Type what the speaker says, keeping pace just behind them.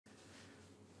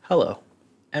Hello,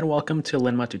 and welcome to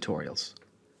LinMot Tutorials.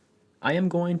 I am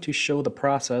going to show the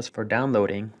process for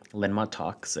downloading LinMot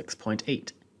Talk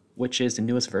 6.8, which is the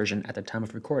newest version at the time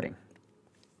of recording.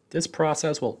 This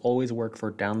process will always work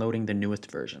for downloading the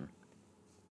newest version.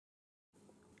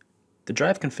 The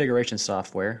drive configuration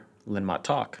software, LinMot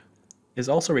Talk, is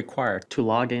also required to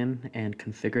log in and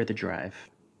configure the drive.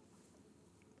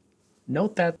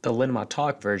 Note that the LinMot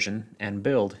Talk version and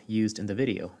build used in the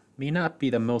video may not be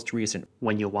the most recent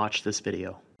when you watch this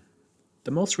video.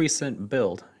 The most recent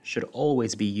build should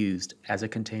always be used as it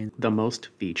contains the most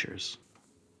features.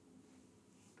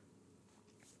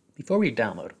 Before we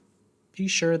download, be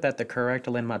sure that the correct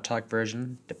LinMot Talk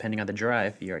version, depending on the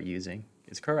drive you are using,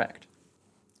 is correct.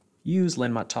 Use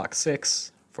LinMot Talk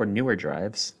 6 for newer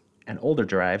drives, and older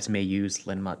drives may use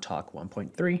LinMot Talk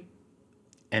 1.3,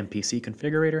 MPC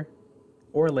Configurator,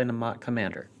 or LinMot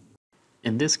Commander.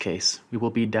 In this case, we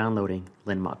will be downloading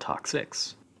LinMot Talk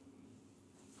 6.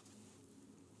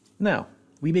 Now,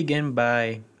 we begin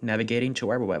by navigating to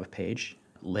our web page,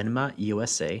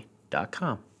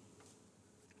 LinMotUSA.com.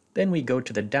 Then we go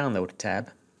to the Download tab,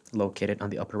 located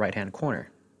on the upper right-hand corner.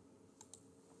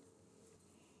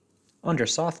 Under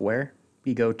Software,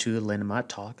 we go to LinMot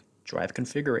Talk Drive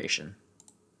Configuration.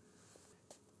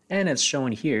 And as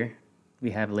shown here, we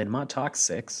have LinMot Talk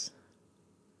 6,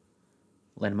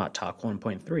 LinMot Talk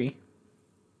 1.3,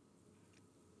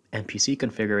 MPC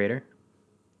Configurator,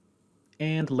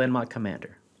 and LinMot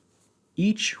Commander.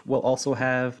 Each will also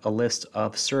have a list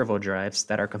of servo drives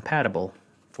that are compatible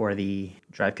for the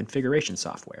drive configuration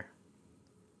software.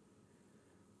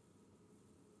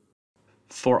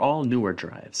 For all newer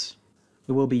drives,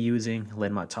 we will be using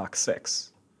LinMot Talk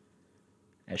 6.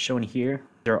 As shown here,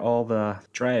 there are all the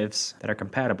drives that are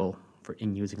compatible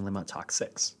in using LinMot Talk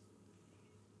 6.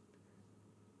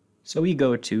 So we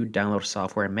go to Download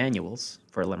Software Manuals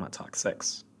for LinMot Talk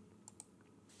 6.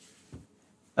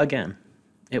 Again,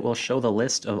 it will show the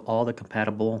list of all the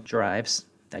compatible drives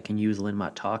that can use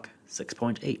LinMot Talk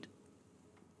 6.8.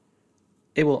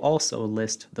 It will also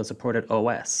list the supported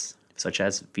OS, such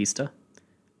as Vista,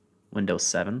 Windows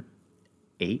 7,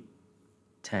 8,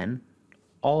 10,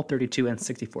 all 32 and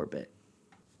 64-bit.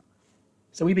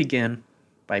 So we begin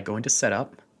by going to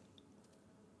Setup,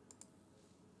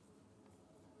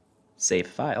 Save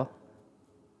File.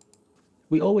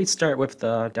 We always start with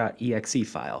the .exe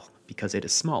file because it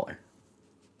is smaller.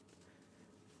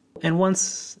 And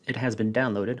once it has been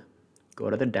downloaded,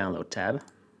 go to the Download tab,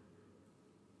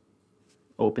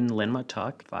 open the LinMot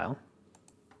Talk file,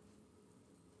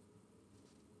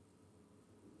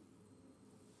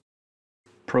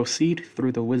 proceed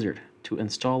through the wizard to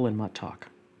install LinMot Talk.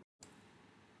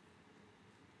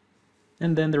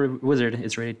 And then the wizard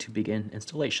is ready to begin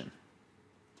installation.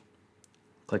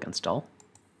 Click Install.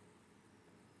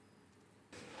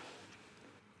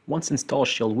 Once Install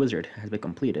Shield Wizard has been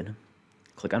completed,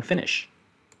 click on Finish.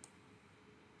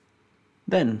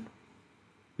 Then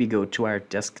we go to our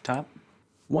desktop.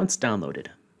 Once downloaded,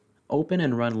 open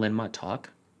and run LinMot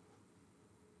Talk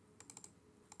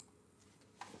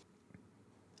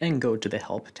and go to the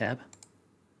Help tab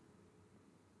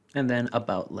and then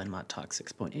About LinMot Talk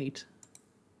 6.8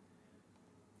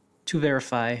 to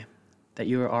verify that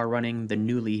you are running the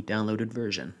newly downloaded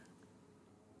version.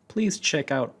 Please check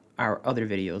out our other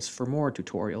videos for more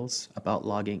tutorials about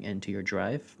logging into your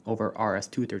drive over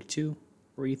RS-232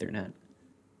 or Ethernet.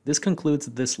 This concludes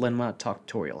this LinMot Talk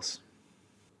tutorials.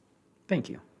 Thank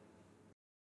you.